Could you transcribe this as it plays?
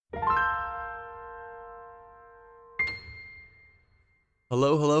Hello,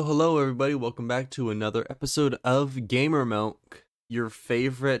 hello, hello, everybody. Welcome back to another episode of Gamer Milk, your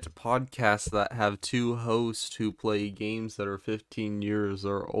favorite podcast that have two hosts who play games that are 15 years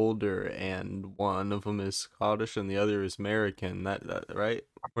or older, and one of them is Scottish and the other is American. That right?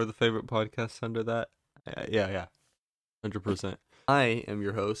 We're the favorite podcast under that? Yeah, 100%. I am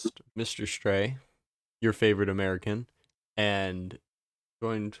your host, Mr. Stray, your favorite American, and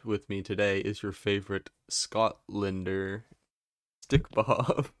joined with me today is your favorite Scotlander, Stick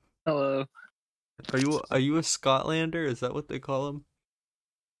Bob. Hello. Are you a Scotlander? Is that what they call them?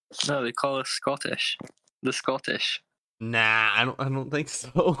 No, they call us Scottish. The Scottish. Nah, I don't think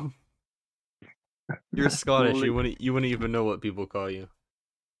so. You're Scottish. Well, You wouldn't even know what people call you.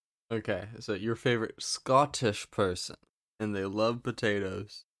 Okay, so your favorite Scottish person, and they love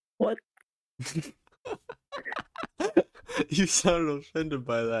potatoes. What? You sounded offended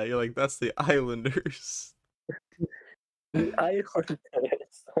by that. You're like, that's the Islanders. The Islanders.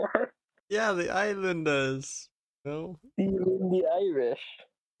 Yeah, the Islanders. No? You mean the Irish?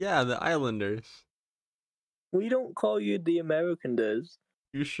 Yeah, the Islanders. We don't call you the Americans.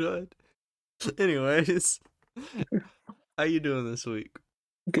 You should. Anyways, how you doing this week?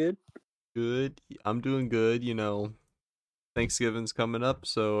 Good. Good. I'm doing good. You know, Thanksgiving's coming up,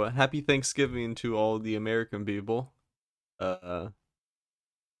 so happy Thanksgiving to all the American people.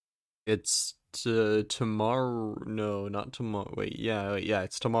 It's tomorrow. No, not tomorrow. Wait, yeah,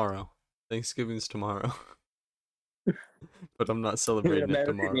 it's tomorrow. Thanksgiving's tomorrow. But I'm not You're celebrating it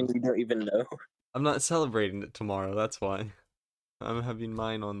American tomorrow. and we don't even know. I'm not celebrating it tomorrow, that's why. I'm having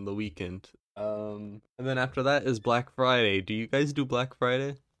mine on the weekend. And then after that is Black Friday. Do you guys do Black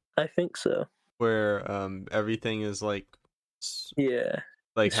Friday? I think so. Where everything is like Yeah.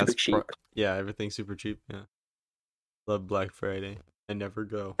 like Super has cheap. yeah, everything's super cheap. Yeah. Love Black Friday. I never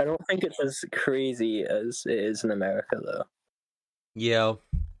go. I don't think it's as crazy as it is in America, though. Yeah.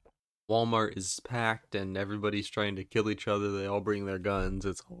 Walmart is packed and everybody's trying to kill each other. They all bring their guns.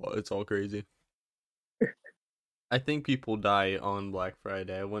 It's all crazy. I think people die on Black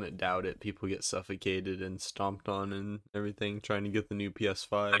Friday. I wouldn't doubt it. People get suffocated and stomped on and everything trying to get the new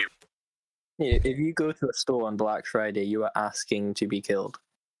PS5. Yeah, if you go to a store on Black Friday, you are asking to be killed.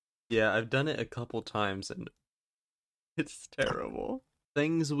 Yeah, I've done it a couple times and it's terrible.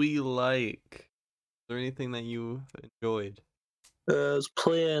 Things we like. Is there anything that you enjoyed? I was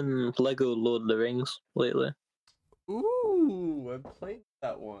playing Lego Lord of the Rings lately. Ooh, I played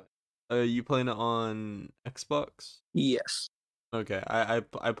that one. You playing it on Xbox? Yes. Okay, I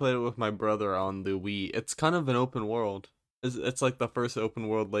played it with my brother on the Wii. It's kind of an open world. It's like the first open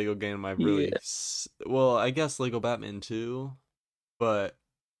world Lego game I've really... Yeah. Well, I guess Lego Batman 2, but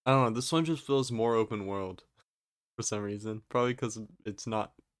I don't know, this one just feels more open world for some reason. Probably because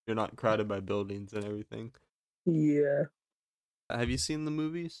you're not crowded by buildings and everything. Yeah. Have you seen the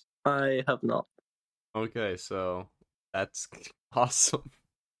movies? I have not. Okay, so that's awesome.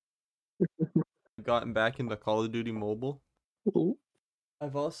 I've gotten back into Call of Duty Mobile. Ooh.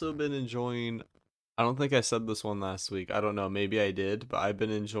 I've also been enjoying, I don't think I said this one last week. I don't know, maybe I did, but I've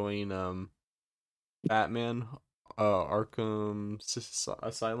been enjoying Batman Arkham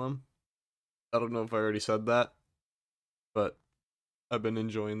Asylum. I don't know if I already said that, but I've been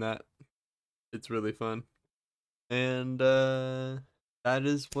enjoying that. It's really fun. And that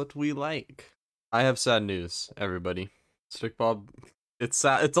is what we like. I have sad news, everybody. Stick Bob, it's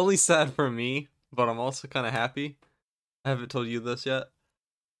sad. It's only sad for me, but I'm also kind of happy. I haven't told you this yet,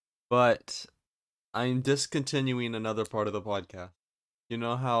 but I'm discontinuing another part of the podcast. You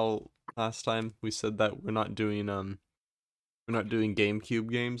know how last time we said that we're not doing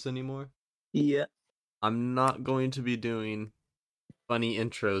GameCube games anymore? Yeah. I'm not going to be doing funny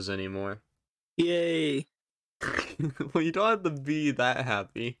intros anymore. Yay. Well, you don't have to be that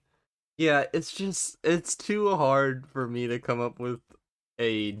happy. Yeah, it's too hard for me to come up with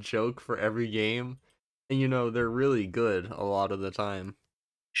a joke for every game. And you know, they're really good a lot of the time.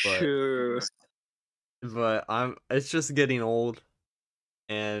 Sure. But it's just getting old.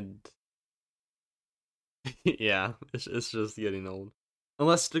 And yeah, it's just getting old.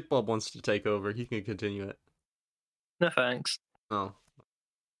 Unless Stickball wants to take over, he can continue it. No thanks. Oh.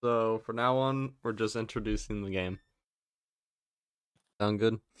 So for now on, we're just introducing the game. Sound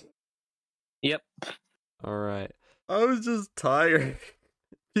good? Yep. Alright. I was just tired.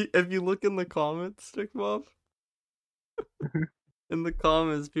 If you look in the comments, Stickbob, in the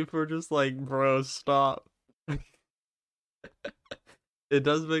comments, people are just like, bro, stop. It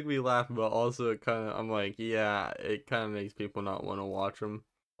does make me laugh, but also I'm like, yeah, it kind of makes people not want to watch them.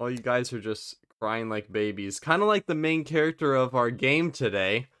 All you guys are just crying like babies. Kind of like the main character of our game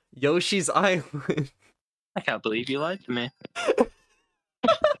today, Yoshi's Island. I can't believe you lied to me.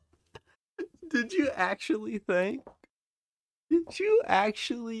 Did you actually think? Did you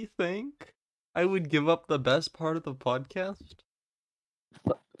actually think I would give up the best part of the podcast?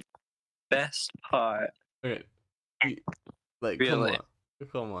 Best part. Okay, like Really?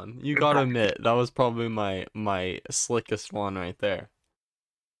 come on. You gotta admit that was probably my slickest one right there.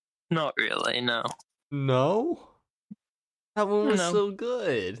 Not really, no. No, that one was No. so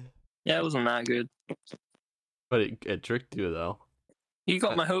good. Yeah, it wasn't that good. But it tricked you though. You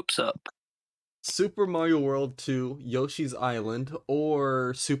got my hopes up. Super Mario World 2, Yoshi's Island,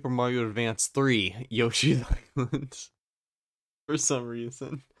 or Super Mario Advance 3, Yoshi's Island. For some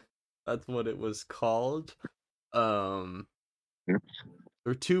reason, that's what it was called. There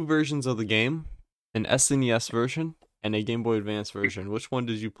are two versions of the game, an SNES version and a Game Boy Advance version. Which one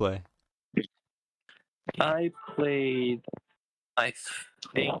did you play? I played, I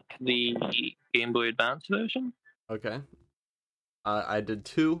think, the Game Boy Advance version. Okay. I did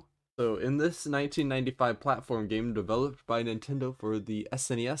too. So in this 1995 platform game developed by Nintendo for the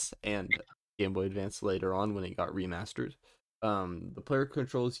SNES and Game Boy Advance later on when it got remastered, the player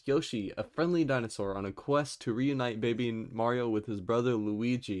controls Yoshi, a friendly dinosaur, on a quest to reunite baby Mario with his brother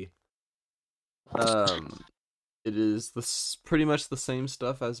Luigi. It is pretty much the same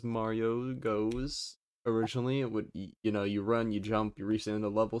stuff as Mario Goes. Originally, it would you run, you jump, you reach the end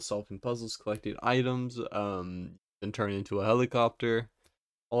of the level, solving puzzles, collecting items, then turn into a helicopter,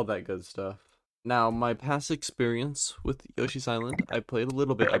 all that good stuff. Now, my past experience with Yoshi's Island, I played a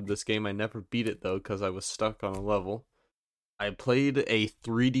little bit of this game. I never beat it though because I was stuck on a level. I played a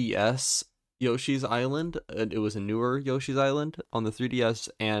 3DS Yoshi's Island, and it was a newer Yoshi's Island on the 3DS,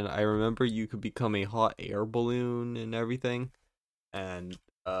 and I remember you could become a hot air balloon and everything, and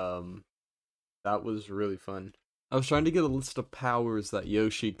that was really fun. I was trying to get a list of powers that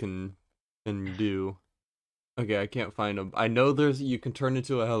Yoshi can do. Okay, I can't find them. I know you can turn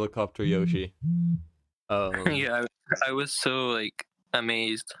into a helicopter Yoshi. Yeah, I was so like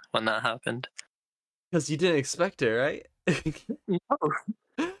amazed when that happened. Because you didn't expect it, right? No,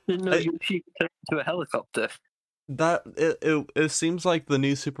 didn't know Yoshi could turn into a helicopter. It seems like the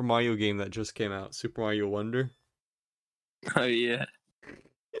new Super Mario game that just came out, Super Mario Wonder. Oh yeah.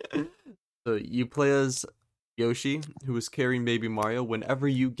 So you play as Yoshi, who is carrying baby Mario. Whenever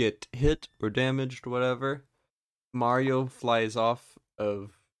you get hit or damaged, whatever, Mario flies off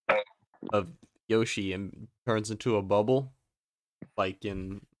of Yoshi and turns into a bubble, like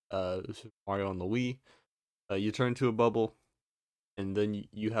in Super Mario on the Wii. You turn into a bubble, and then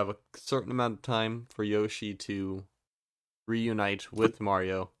you have a certain amount of time for Yoshi to reunite with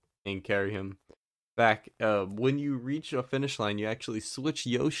Mario and carry him back. When you reach a finish line, you actually switch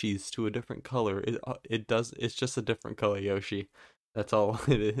Yoshis to a different color. It's just a different color Yoshi. That's all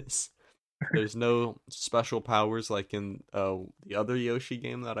it is. There's no special powers like in the other Yoshi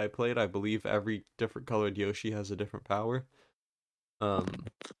game that I played. I believe every different colored Yoshi has a different power.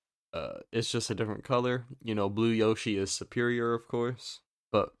 It's just a different color. Blue Yoshi is superior, of course.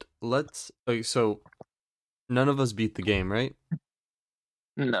 But so none of us beat the game, right?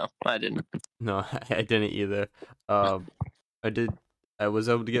 No, I didn't. No, I didn't either. I did. I was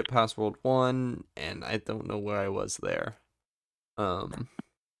able to get past World 1, and I don't know where I was there. But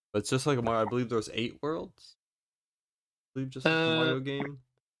it's just like a Mario. I believe there's 8 worlds. I believe just like a Mario game.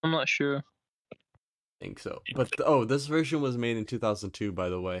 I'm not sure. I think so. But this version was made in 2002, by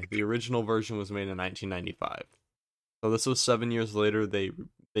the way. The original version was made in 1995. So this was 7 years later. They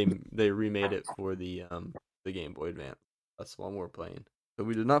remade it for the Game Boy Advance. That's the one we're playing. So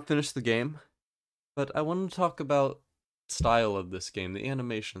we did not finish the game, but I want to talk about the style of this game, the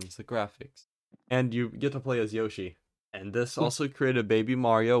animations, the graphics, and you get to play as Yoshi. And this also created Baby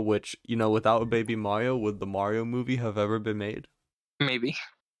Mario, which, without a Baby Mario, would the Mario movie have ever been made? Maybe.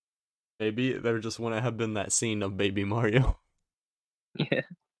 Maybe there just wouldn't have been that scene of Baby Mario. Yeah.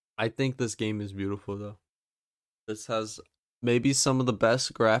 I think this game is beautiful, though. This has maybe some of the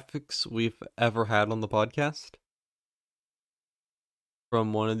best graphics we've ever had on the podcast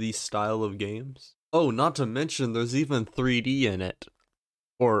from one of these style of games. Oh, not to mention there's even 3D in it,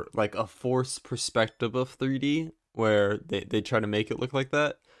 or like a forced perspective of 3D where they try to make it look like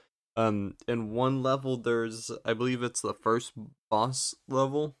that. In one level there's, I believe it's the first boss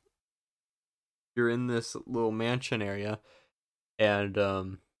level. You're in this little mansion area, and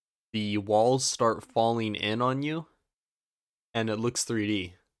the walls start falling in on you, and it looks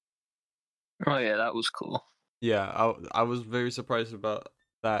 3D. Oh yeah, that was cool. Yeah, I was very surprised about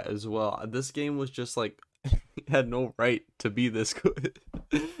that as well. This game was just like had no right to be this good.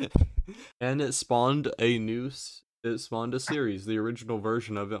 And it spawned a new It spawned a series. The original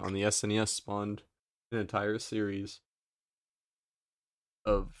version of it on the SNES spawned an entire series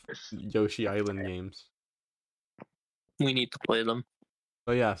of Yoshi Island games. We need to play them.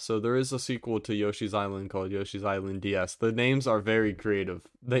 Oh yeah, so there is a sequel to Yoshi's Island called Yoshi's Island DS. The names are very creative.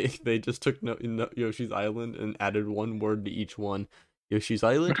 They just took Yoshi's Island and added one word to each one. Yoshi's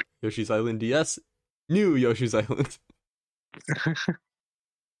Island DS, new Yoshi's Island.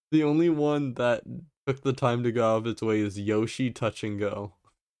 The only one that took the time to go out of its way is Yoshi Touch and Go.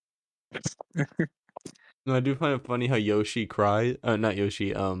 No, I do find it funny how Yoshi cries. Not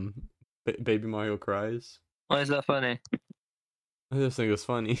Yoshi. Baby Mario cries. Why is that funny? I just think it's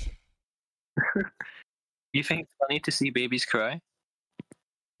funny. You think it's funny to see babies cry?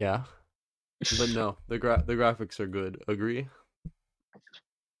 Yeah, but no, the graphics are good. Agree?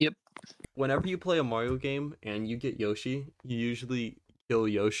 Yep. Whenever you play a Mario game and you get Yoshi, you usually kill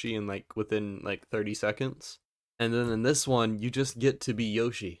Yoshi in within 30 seconds. And then in this one, you just get to be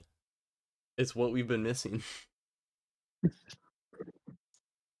Yoshi. It's what we've been missing.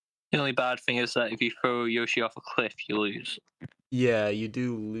 The only bad thing is that if you throw Yoshi off a cliff, you lose. Yeah, you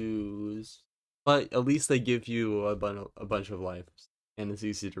do lose. But at least they give you a bunch of lives. And it's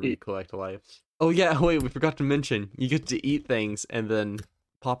easy to recollect lives. Oh yeah, wait, we forgot to mention. You get to eat things and then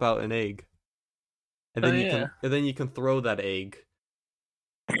pop out an egg. And then you can throw that egg.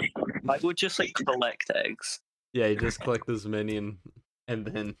 I would just collect eggs. Yeah, you just collect as many and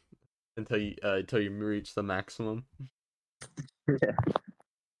then until you reach the maximum. Yeah.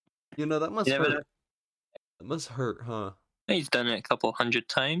 You know, that must hurt. That must hurt, huh? He's done it a couple 100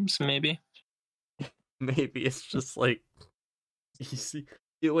 times, maybe. Maybe it's just easy.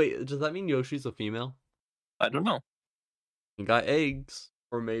 Yeah, wait, does that mean Yoshi's a female? I don't know. He got eggs,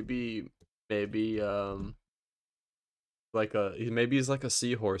 or maybe maybe he's like a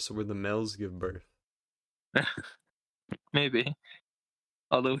seahorse where the males give birth. Maybe.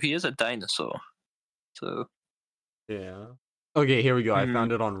 Although he is a dinosaur, so. Yeah. Okay, here we go. I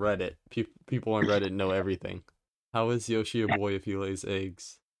found it on Reddit. People on Reddit know everything. How is Yoshi a boy if he lays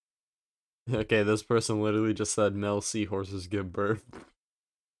eggs? Okay, this person literally just said male seahorses give birth.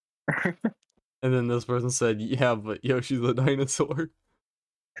 And then this person said, yeah, but Yoshi's a dinosaur.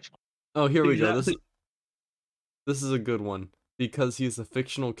 Oh, here we go. This is a good one. Because he's a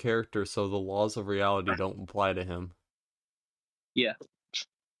fictional character, so the laws of reality don't apply to him. Yeah.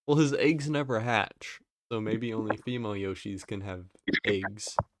 Well, his eggs never hatch, so maybe only female Yoshis can have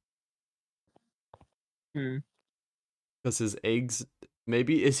eggs. Because his eggs...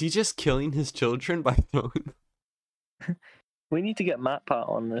 Maybe... Is he just killing his children by throwing... We need to get MatPat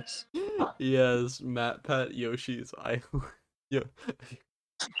on this. Yes, MatPat Yoshi's Island. Yeah.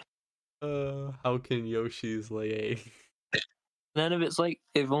 How can Yoshis lay eggs? Then if it's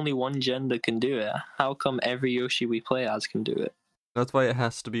if only one gender can do it, how come every Yoshi we play as can do it? That's why it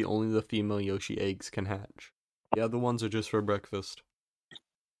has to be only the female Yoshi eggs can hatch. The other ones are just for breakfast.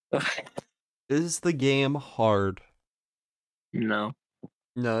 Is the game hard? No.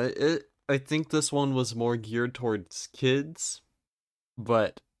 No, I think this one was more geared towards kids,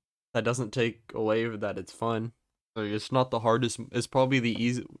 but that doesn't take away that it's fun. So it's not the hardest. It's probably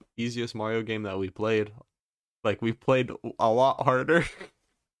the easiest Mario game that we played. We've played a lot harder.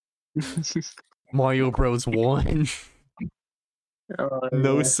 Mario Bros. 1.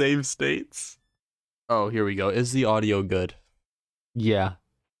 No save states. Oh, here we go. Is the audio good? Yeah.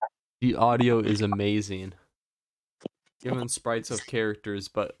 The audio is amazing. Given sprites of characters,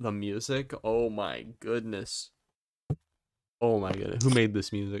 but the music, oh my goodness. Oh my goodness. Who made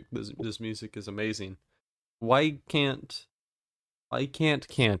this music? This music is amazing. Why can't,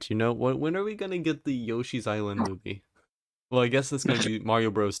 you know? When are we gonna get the Yoshi's Island movie? Well, I guess it's gonna be Mario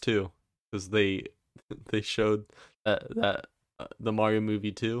Bros. 2, because they showed that the Mario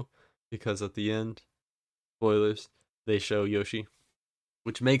movie 2, because at the end, spoilers, they show Yoshi.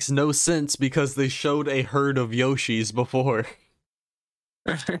 Which makes no sense because they showed a herd of Yoshis before.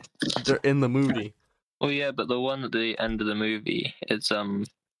 They're in the movie. Well, yeah, but the one at the end of the movie, it's in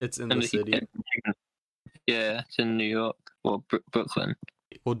the city. Yeah, it's in New York or Brooklyn.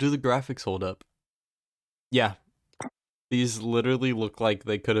 Well, do the graphics hold up? Yeah. These literally look like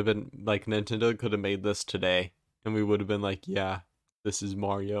they could have been, Nintendo could have made this today, and we would have been like, yeah, this is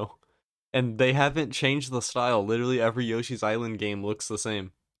Mario. And they haven't changed the style. Literally every Yoshi's Island game looks the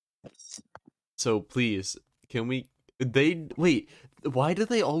same. So please, can we... Wait, why do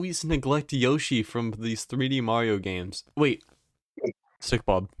they always neglect Yoshi from these 3D Mario games? Wait. Sick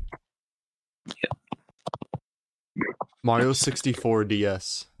Bob. Yeah. Mario 64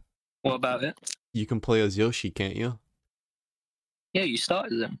 DS. What about it? You can play as Yoshi, can't you? Yeah, you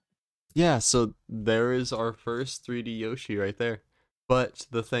started them. Yeah, so there is our first 3D Yoshi right there. But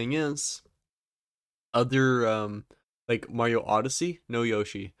the thing is, other like Mario Odyssey, no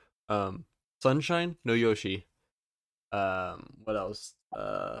Yoshi. Um Sunshine, no Yoshi. What else?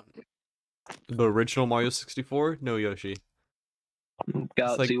 The original Mario 64, no Yoshi. It's like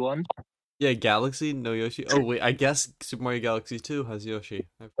Galaxy One, yeah, Galaxy, no Yoshi. Oh wait, I guess Super Mario Galaxy 2 has Yoshi.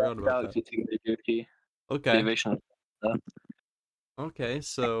 I forgot about that. Galaxy Two, the Yoshi, the Okay. original. Okay,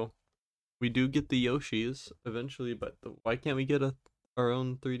 so we do get the Yoshis eventually, but why can't we get our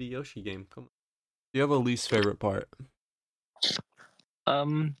own 3D Yoshi game? Come on. Do you have a least favorite part?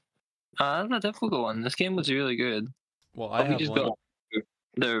 Um, that's a difficult one. This game was really good, Well, I but we have just one. got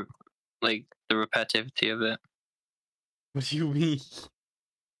the the repetitivity of it. What do you mean?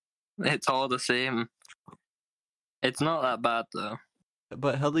 It's all the same. It's not that bad though.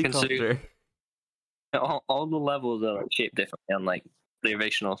 But Considering helicopter. all the levels are like shaped differently, unlike the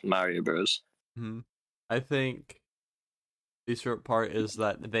original Mario Bros. Hmm. I think the short part is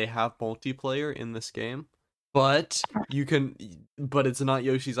that they have multiplayer in this game, but but it's not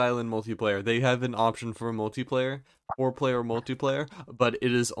Yoshi's Island multiplayer. They have an option for multiplayer, 4-player multiplayer, but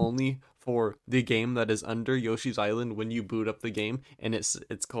it is only for the game that is under Yoshi's Island when you boot up the game, and it's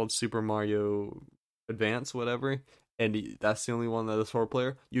called Super Mario Advance, whatever. And that's the only one that is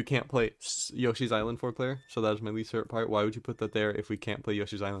 4-player. You can't play Yoshi's Island 4-player, so that is my least favorite part. Why would you put that there if we can't play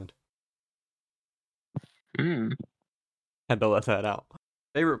Yoshi's Island? Hmm. Had to let that out.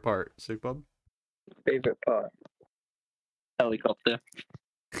 Favorite part, Sick Bob? Favorite part? Helicopter.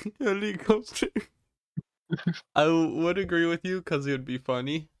 Helicopter. I would agree with you because it would be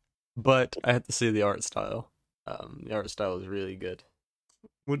funny, but I have to say the art style. The art style is really good.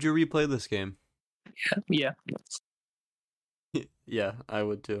 Would you replay this game? Yeah. Yeah, I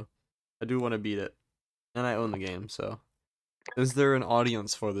would too. I do want to beat it, and I own the game. So, is there an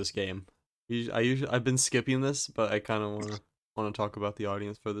audience for this game? I've been skipping this, but I kind of want to talk about the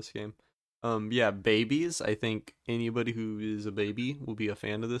audience for this game. Yeah, babies. I think anybody who is a baby will be a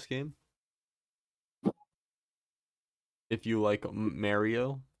fan of this game. If you like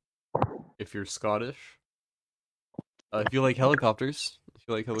Mario, if you're Scottish, if you like helicopters,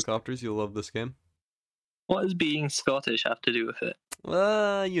 you'll love this game. What does being Scottish have to do with it?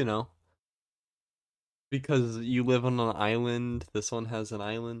 You know, because you live on an island. This one has an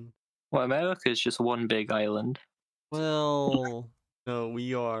island. Well, America is just one big island. Well, no,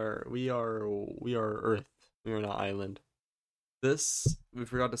 we are Earth. We are not island. This we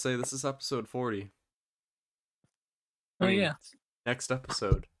forgot to say. This is episode 40. Oh And yeah. next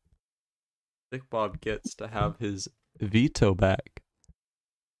episode, Thick Bob gets to have his veto back.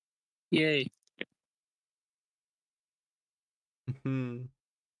 Yay.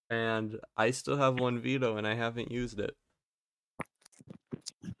 And I still have one veto, and I haven't used it.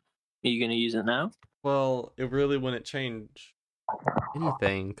 Are you gonna use it now? Well, it really wouldn't change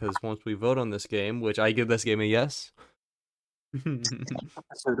anything because once we vote on this game, which I give this game a yes.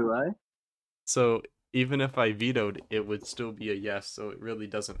 So do I. So even if I vetoed, it would still be a yes. So it really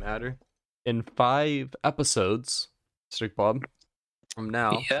doesn't matter. In 5 episodes, Strict Bob, from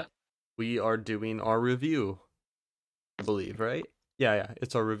now, Yeah. we are doing our review. I believe, right? Yeah.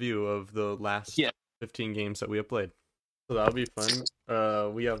 It's our review of the last 15 games that we have played. So that'll be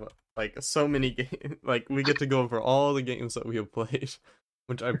fun. We have like so many games. Like we get to go over all the games that we have played,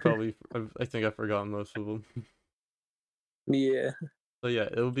 which I think I've forgotten most of them. Yeah. So yeah,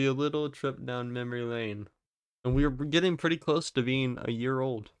 it'll be a little trip down memory lane, and we're getting pretty close to being a year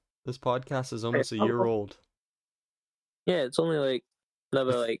old. This podcast is almost a year old. Yeah, it's only like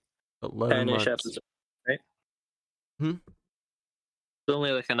another like 11 10-ish months. episodes, right? Hmm? It's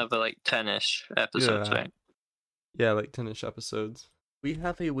only like another like 10-ish episodes, Yeah. right? Yeah, like 10ish episodes. We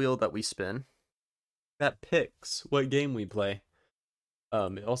have a wheel that we spin that picks what game we play.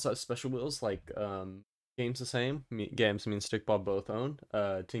 It also has special wheels like games the same. Games mean Stick Bob both own.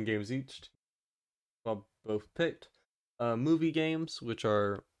 10 games each. Bob both picked. Movie games, which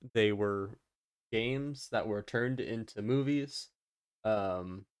they were games that were turned into movies.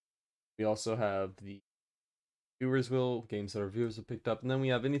 We also have the viewers wheel, games that our viewers have picked up, and then we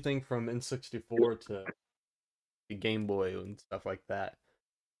have anything from N64 to the Game Boy and stuff like that.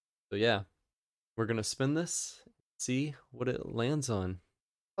 So yeah, we're gonna spin this, see what it lands on.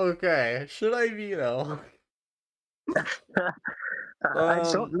 Okay, should I veto? I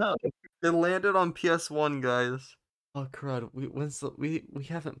don't know. It landed on PS1, guys. Oh crud, we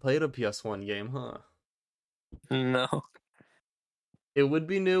haven't played a PS1 game, huh? No. It would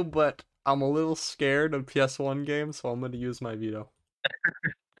be new, but I'm a little scared of PS1 games, so I'm gonna use my veto.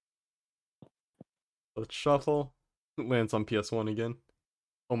 Let's shuffle. It lands on PS1 again.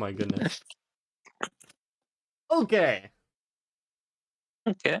 Oh my goodness. Okay.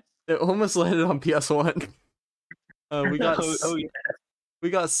 Okay. It almost landed on PS1. We got Oh yeah. we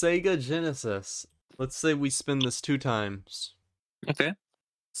got Sega Genesis. Let's say we spin this 2 times. Okay.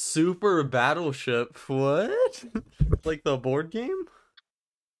 Super Battleship. What? Like the board game?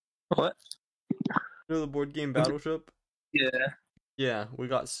 What? You know the board game Battleship? Yeah. Yeah, we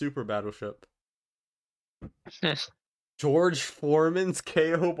got Super Battleship. George Foreman's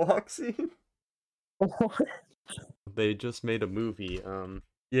KO boxing? They just made a movie.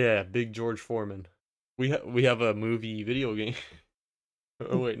 Yeah, Big George Foreman. We have a movie video game.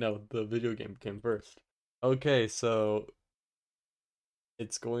 Oh wait, no, the video game came first. Okay, so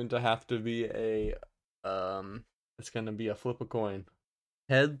it's going to have to be it's gonna be a flip a coin.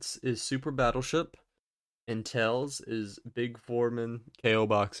 Heads is Super Battleship, and tails is Big Foreman KO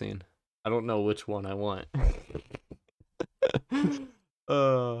boxing. I don't know which one I want.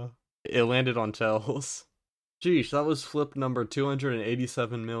 uh, it landed on tails. Geesh, that was flip number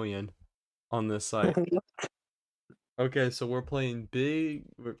 287 million on this site. Okay, so we're playing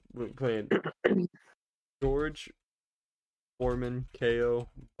we're playing George Foreman KO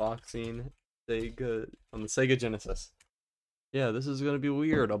boxing Sega on the Sega Genesis. Yeah, this is gonna be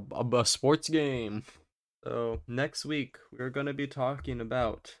weird. A sports game. So next week we're gonna be talking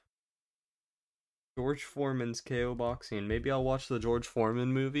about George Foreman's KO boxing. Maybe I'll watch the George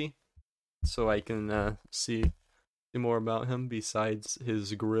Foreman movie so I can see more about him besides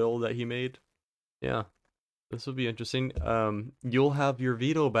his grill that he made. Yeah, this will be interesting. You'll have your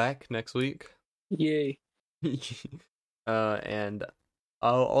veto back next week. Yay. And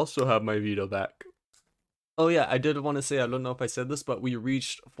I'll also have my veto back. Oh yeah, I did want to say, I don't know if I said this, but we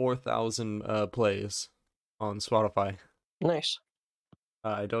reached 4,000 plays on Spotify. Nice.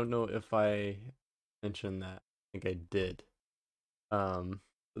 I don't know if I mentioned that. I think I did.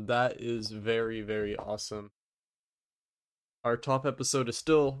 That is very, very awesome. Our top episode is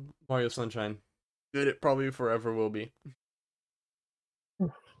still Mario Sunshine. Good, it probably forever will be.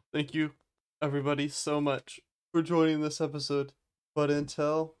 Thank you, everybody, so much for joining this episode. But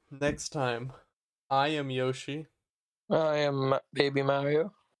until next time, I am Yoshi. I am Baby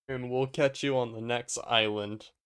Mario. And we'll catch you on the next island.